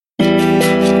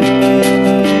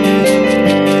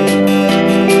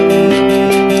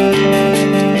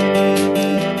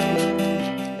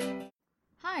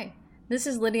This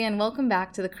is Lydia, and welcome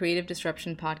back to the Creative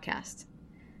Disruption Podcast.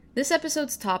 This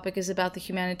episode's topic is about the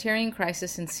humanitarian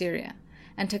crisis in Syria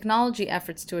and technology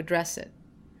efforts to address it.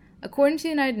 According to the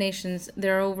United Nations,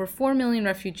 there are over 4 million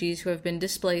refugees who have been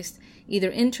displaced either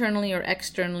internally or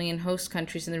externally in host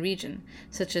countries in the region,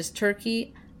 such as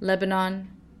Turkey, Lebanon,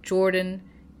 Jordan,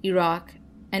 Iraq,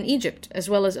 and Egypt, as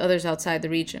well as others outside the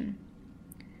region.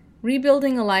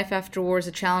 Rebuilding a life after war is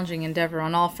a challenging endeavor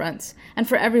on all fronts, and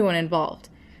for everyone involved.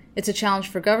 It's a challenge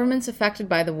for governments affected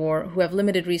by the war who have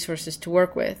limited resources to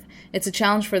work with. It's a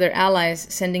challenge for their allies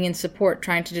sending in support,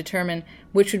 trying to determine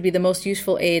which would be the most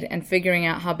useful aid and figuring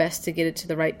out how best to get it to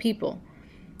the right people.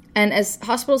 And as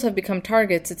hospitals have become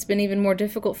targets, it's been even more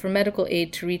difficult for medical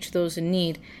aid to reach those in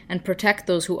need and protect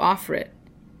those who offer it.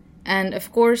 And,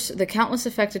 of course, the countless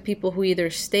affected people who either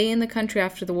stay in the country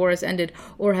after the war has ended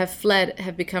or have fled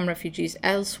have become refugees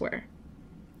elsewhere.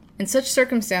 In such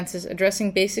circumstances,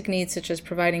 addressing basic needs such as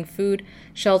providing food,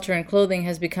 shelter, and clothing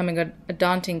has become a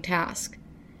daunting task.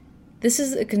 This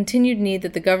is a continued need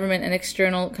that the government and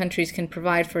external countries can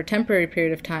provide for a temporary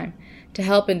period of time to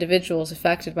help individuals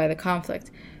affected by the conflict,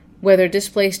 whether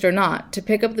displaced or not, to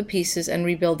pick up the pieces and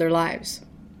rebuild their lives.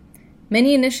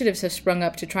 Many initiatives have sprung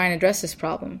up to try and address this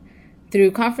problem.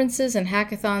 Through conferences and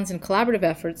hackathons and collaborative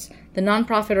efforts, the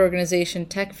nonprofit organization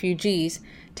TechFugees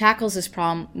tackles this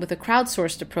problem with a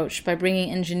crowdsourced approach by bringing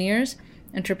engineers,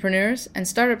 entrepreneurs, and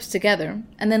startups together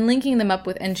and then linking them up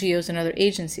with NGOs and other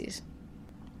agencies.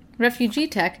 Refugee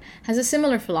Tech has a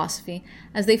similar philosophy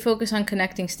as they focus on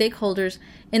connecting stakeholders,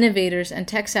 innovators, and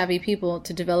tech-savvy people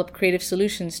to develop creative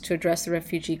solutions to address the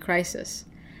refugee crisis.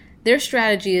 Their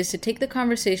strategy is to take the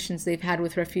conversations they've had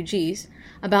with refugees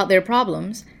about their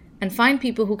problems and find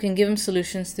people who can give them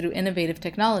solutions through innovative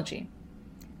technology.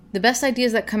 The best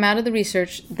ideas that come out of the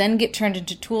research then get turned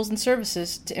into tools and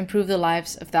services to improve the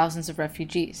lives of thousands of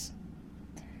refugees.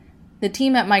 The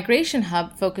team at Migration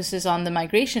Hub focuses on the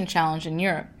migration challenge in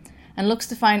Europe and looks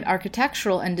to find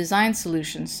architectural and design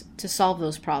solutions to solve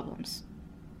those problems.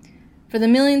 For the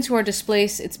millions who are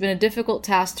displaced, it's been a difficult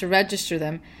task to register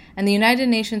them, and the United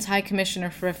Nations High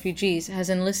Commissioner for Refugees has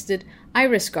enlisted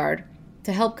IRISGuard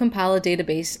to help compile a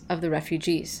database of the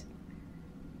refugees.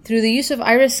 Through the use of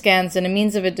iris scans and a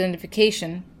means of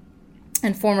identification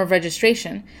and form of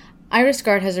registration,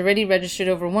 IRISGuard has already registered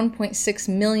over 1.6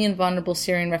 million vulnerable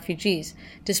Syrian refugees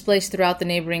displaced throughout the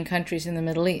neighboring countries in the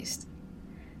Middle East.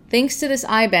 Thanks to this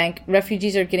iBank,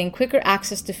 refugees are getting quicker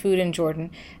access to food in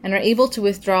Jordan and are able to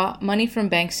withdraw money from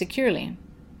banks securely.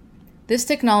 This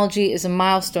technology is a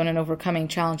milestone in overcoming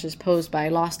challenges posed by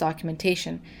lost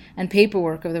documentation and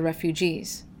paperwork of the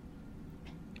refugees.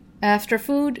 After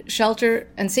food, shelter,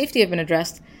 and safety have been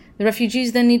addressed, the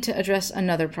refugees then need to address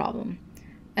another problem,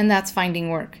 and that's finding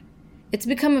work. It's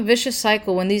become a vicious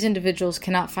cycle when these individuals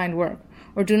cannot find work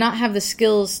or do not have the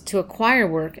skills to acquire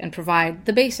work and provide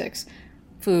the basics: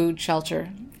 food, shelter,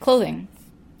 clothing.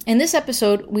 In this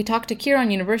episode, we talk to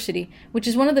Kiran University, which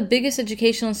is one of the biggest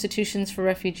educational institutions for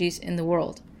refugees in the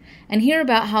world, and hear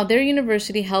about how their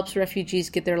university helps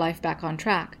refugees get their life back on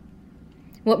track.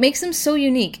 What makes them so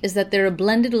unique is that they're a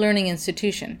blended learning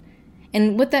institution,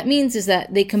 and what that means is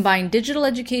that they combine digital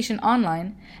education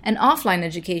online and offline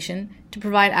education to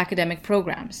provide academic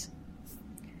programs.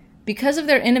 Because of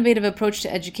their innovative approach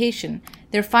to education,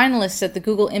 they're finalists at the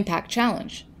Google Impact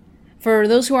Challenge. For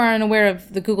those who are unaware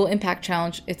of the Google Impact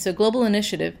Challenge, it's a global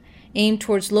initiative aimed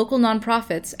towards local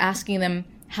nonprofits asking them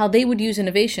how they would use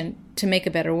innovation to make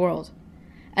a better world.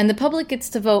 And the public gets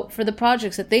to vote for the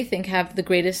projects that they think have the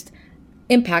greatest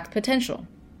impact potential.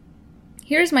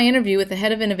 Here's my interview with the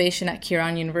head of innovation at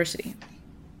Kiran University.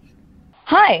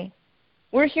 Hi,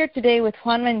 we're here today with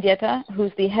Juan Mendieta,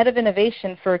 who's the head of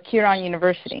innovation for Kiran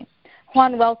University.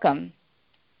 Juan, welcome.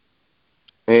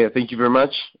 Thank you very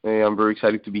much. I'm very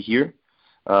excited to be here.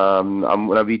 I'm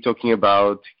going to be talking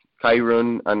about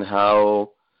Kiran and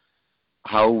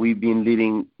how we've been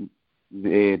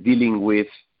dealing with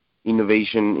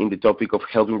innovation in the topic of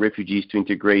helping refugees to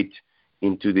integrate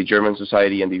into the German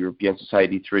society and the European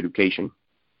society through education.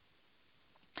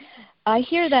 I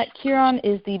hear that Kiran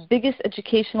is the biggest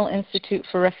educational institute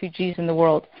for refugees in the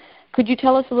world. Could you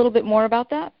tell us a little bit more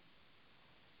about that?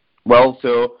 Well,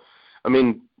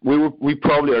 we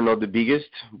probably are not the biggest,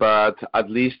 but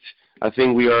at least I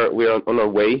think we are on our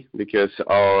way, because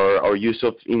our use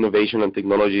of innovation and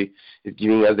technology is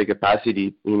giving us the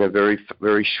capacity in a very,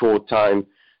 very short time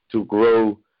to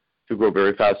grow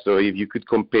very fast. So if you could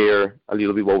compare a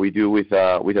little bit what we do with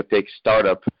a tech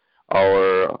startup,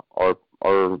 our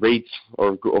rates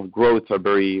of growth are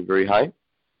very, very high.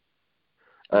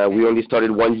 We only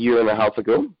started 1.5 years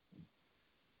ago,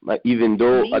 even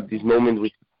though at this moment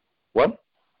we... What?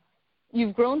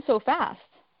 You've grown so fast.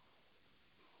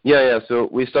 Yeah. So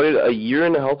we started a year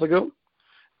and a half ago,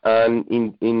 and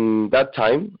in that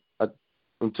time,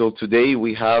 until today,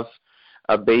 we have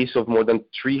a base of more than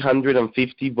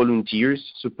 350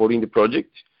 volunteers supporting the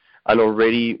project, and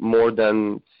already more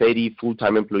than 30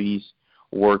 full-time employees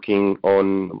working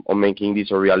on making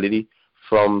this a reality,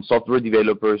 from software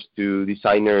developers to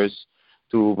designers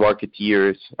to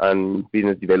marketeers and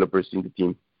business developers in the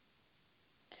team.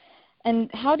 And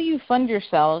how do you fund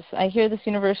yourselves? I hear this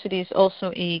university is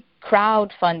also a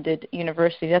crowd-funded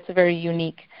university. That's a very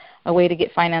unique way to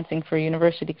get financing for a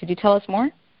university. Could you tell us more?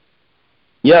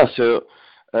 Yeah, so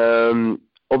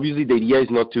obviously the idea is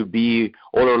not to be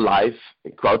all our life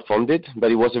crowd-funded,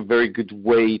 but it was a very good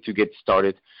way to get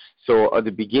started. So at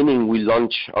the beginning, we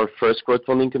launched our first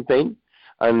crowdfunding campaign,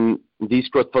 and this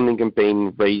crowdfunding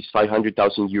campaign raised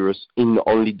 500,000 euros in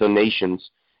only donations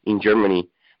in Germany,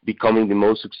 becoming the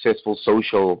most successful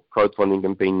social crowdfunding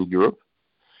campaign in Europe.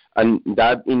 And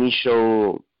that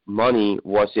initial money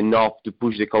was enough to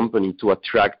push the company to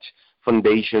attract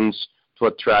foundations, to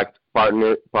attract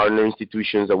partner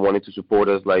institutions that wanted to support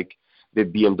us, like the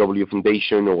BMW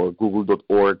Foundation or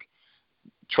Google.org,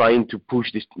 trying to push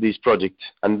this project.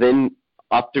 And then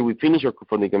after we finish our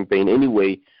crowdfunding campaign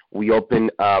anyway, we open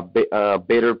a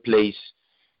Better Place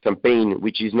campaign,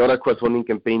 which is not a crowdfunding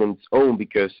campaign on its own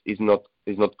because it's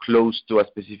not close to a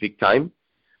specific time,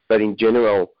 but in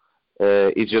general,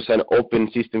 it's just an open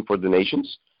system for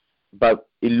donations. But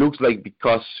it looks like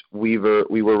because we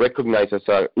were recognized as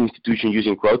an institution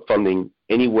using crowdfunding,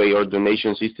 anyway, our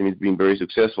donation system has been very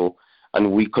successful,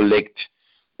 and we collect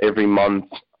every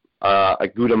month a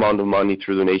good amount of money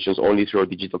through donations only through our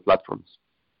digital platforms.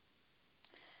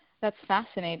 That's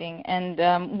fascinating.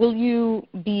 And will you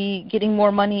be getting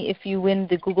more money if you win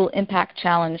the Google Impact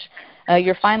Challenge?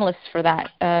 You're finalists for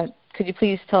that. Could you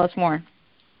please tell us more?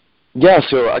 Yeah,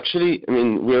 so actually, I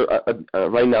mean, we're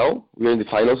right now, we're in the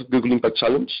finals of Google Impact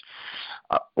Challenge.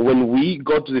 When we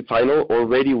got to the final,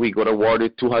 already we got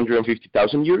awarded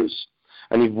 250,000 euros.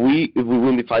 And if we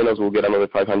win the finals, we'll get another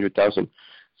 500,000.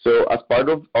 So as part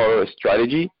of our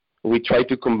strategy, we try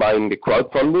to combine the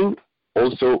crowdfunding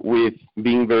also with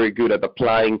being very good at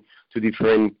applying to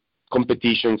different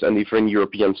competitions and different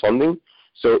European funding.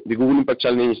 So the Google Impact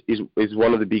Challenge is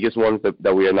one of the biggest ones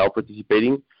that we are now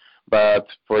participating. But,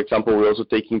 for example, we're also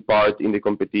taking part in the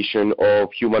competition of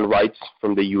human rights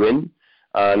from the UN,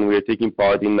 and we're taking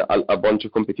part in a bunch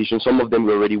of competitions. Some of them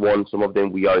we already won, some of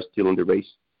them we are still in the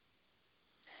race.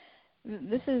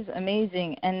 This is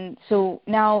amazing. And so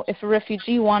now if a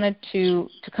refugee wanted to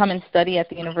come and study at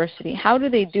the university, how do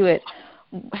they do it?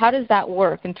 How does that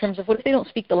work in terms of what if they don't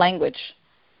speak the language?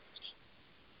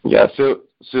 Yeah, so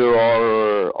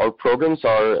our programs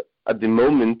are, at the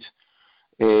moment,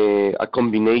 a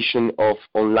combination of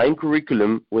online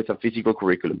curriculum with a physical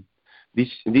curriculum.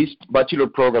 These bachelor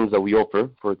programs that we offer,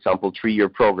 for example, 3-year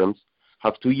programs,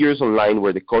 have 2 years online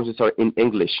where the courses are in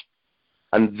English.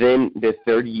 And then the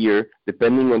third year,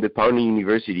 depending on the partner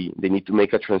university, they need to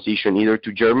make a transition either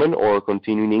to German or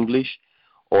continue in English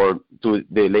or to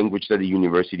the language that the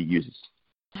university uses.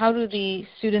 How do the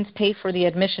students pay for the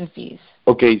admission fees?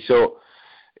 Okay, so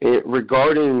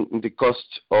regarding the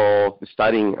cost of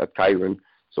studying at Chiron,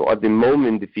 so at the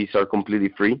moment the fees are completely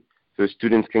free. So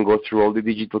students can go through all the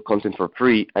digital content for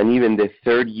free, and even the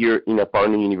third year in a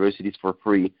partner university is for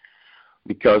free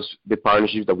because the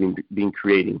partnerships that we've been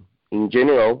creating. In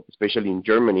general, especially in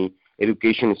Germany,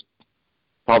 education is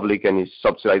public and is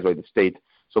subsidized by the state.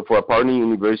 So for a partner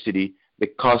university, the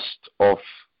cost of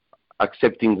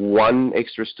accepting one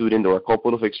extra student or a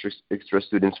couple of extra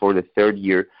students for the third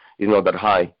year is not that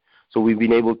high. So we've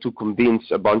been able to convince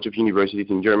a bunch of universities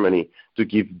in Germany to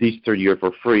give this third year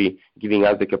for free, giving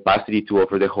us the capacity to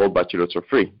offer the whole bachelor's for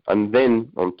free. And then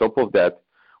on top of that,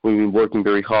 we've been working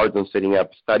very hard on setting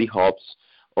up study hubs,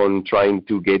 on trying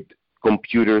to get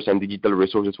computers and digital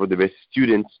resources for the best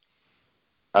students,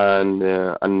 and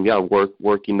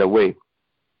work in that way.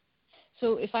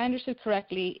 So if I understood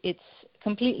correctly, it's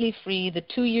completely free. The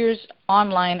 2 years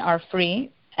online are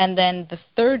free. And then the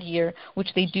third year,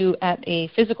 which they do at a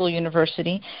physical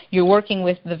university, you're working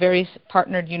with the various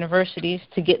partnered universities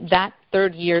to get that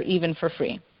third year even for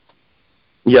free.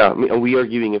 Yeah, we are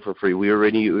giving it for free. We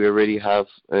already have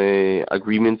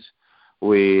agreements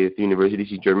with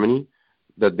universities in Germany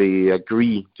that they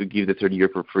agree to give the third year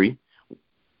for free.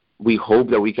 We hope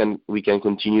that we can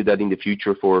continue that in the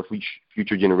future for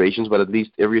future generations, but at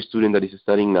least every student that is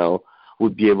studying now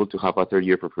would be able to have a third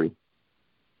year for free.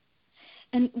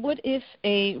 And what if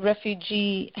a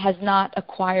refugee has not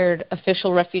acquired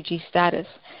official refugee status?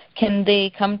 Can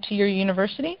they come to your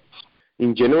university?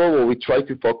 In general, what we try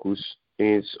to focus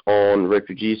is on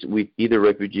refugees with either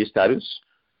refugee status,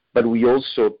 but we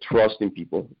also trust in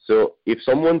people. So if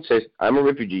someone says, I'm a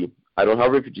refugee, I don't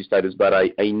have refugee status, but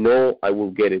I know I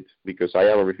will get it because I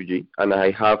am a refugee, and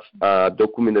I have a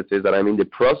document that says that I'm in the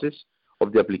process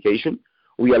of the application,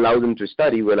 we allow them to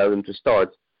study, we allow them to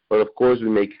start, but of course we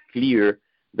make clear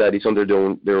that it's under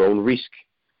their own risk,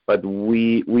 but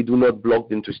we do not block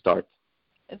them to start.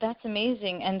 That's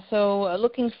amazing. And so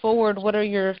looking forward, what are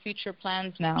your future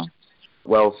plans now?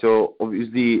 Well, so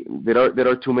obviously there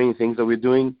are two main things that we're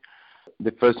doing.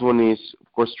 The first one is,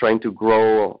 of course, trying to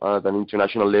grow at an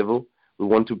international level. We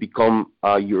want to become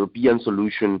a European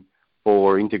solution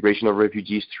for integration of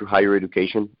refugees through higher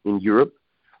education in Europe.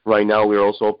 Right now, we're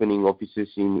also opening offices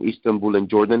in Istanbul and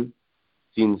Jordan,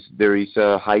 since there is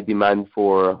a high demand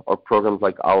for our programs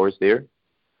like ours there.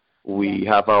 We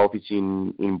have our office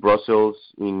in Brussels,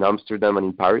 in Amsterdam, and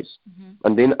in Paris. Mm-hmm.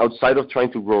 And then outside of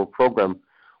trying to grow a program,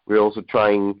 we're also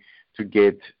trying to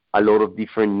get a lot of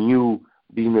different new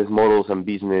business models and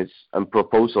business and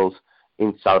proposals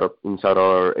inside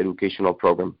our educational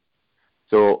program.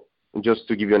 So just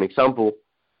to give you an example,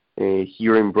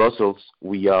 here in Brussels,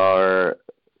 we are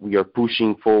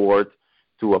pushing forward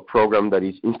to a program that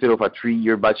is, instead of a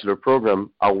 3-year bachelor program,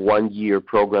 a 1-year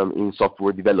program in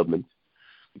software development.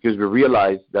 Because we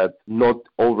realize that not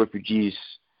all refugees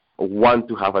want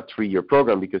to have a 3-year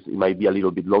program because it might be a little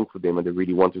bit long for them and they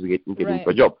really want to get into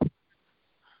a job.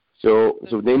 So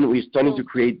then we're starting to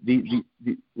create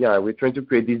we're trying to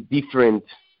create this different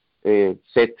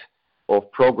set of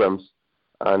programs.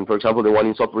 And for example, the one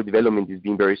in software development is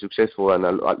being very successful, and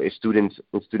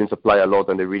students apply a lot,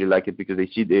 and they really like it because they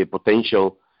see the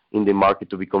potential in the market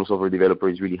to become software developer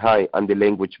is really high, and the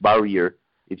language barrier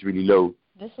is really low.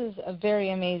 This is very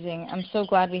amazing. I'm so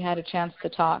glad we had a chance to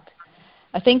talk.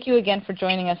 Thank you again for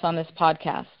joining us on this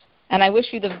podcast. And I wish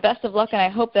you the best of luck, and I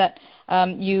hope that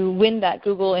you win that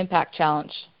Google Impact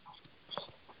Challenge.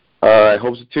 I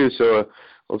hope so too. So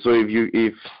also,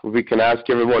 if we can ask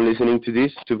everyone listening to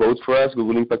this to vote for us,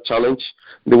 Google Impact Challenge,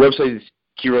 the website is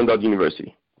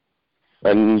kiron.university.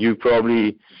 And you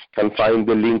probably can find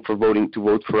the link for voting to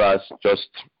vote for us just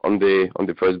on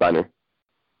the first banner.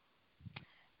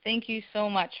 Thank you so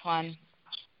much, Juan.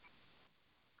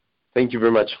 Thank you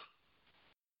very much.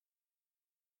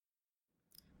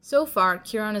 So far,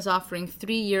 Kiron is offering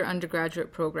 3-year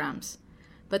undergraduate programs,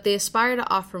 but they aspire to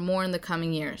offer more in the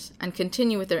coming years and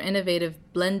continue with their innovative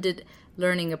blended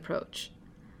learning approach.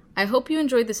 I hope you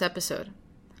enjoyed this episode.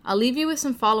 I'll leave you with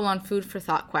some follow-on food for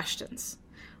thought questions.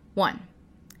 1.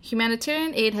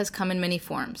 Humanitarian aid has come in many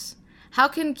forms. How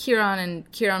can Kiron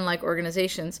and Kiron-like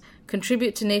organizations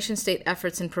contribute to nation-state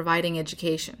efforts in providing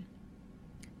education?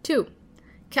 2.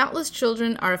 Countless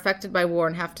children are affected by war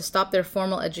and have to stop their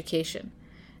formal education.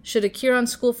 Should a Kiron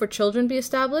School for Children be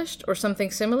established, or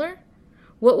something similar?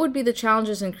 What would be the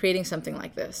challenges in creating something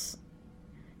like this?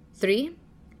 3.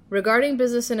 Regarding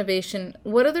business innovation,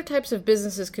 what other types of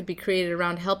businesses could be created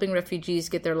around helping refugees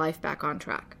get their life back on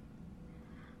track?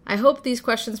 I hope these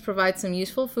questions provide some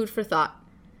useful food for thought.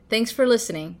 Thanks for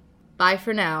listening. Bye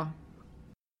for now.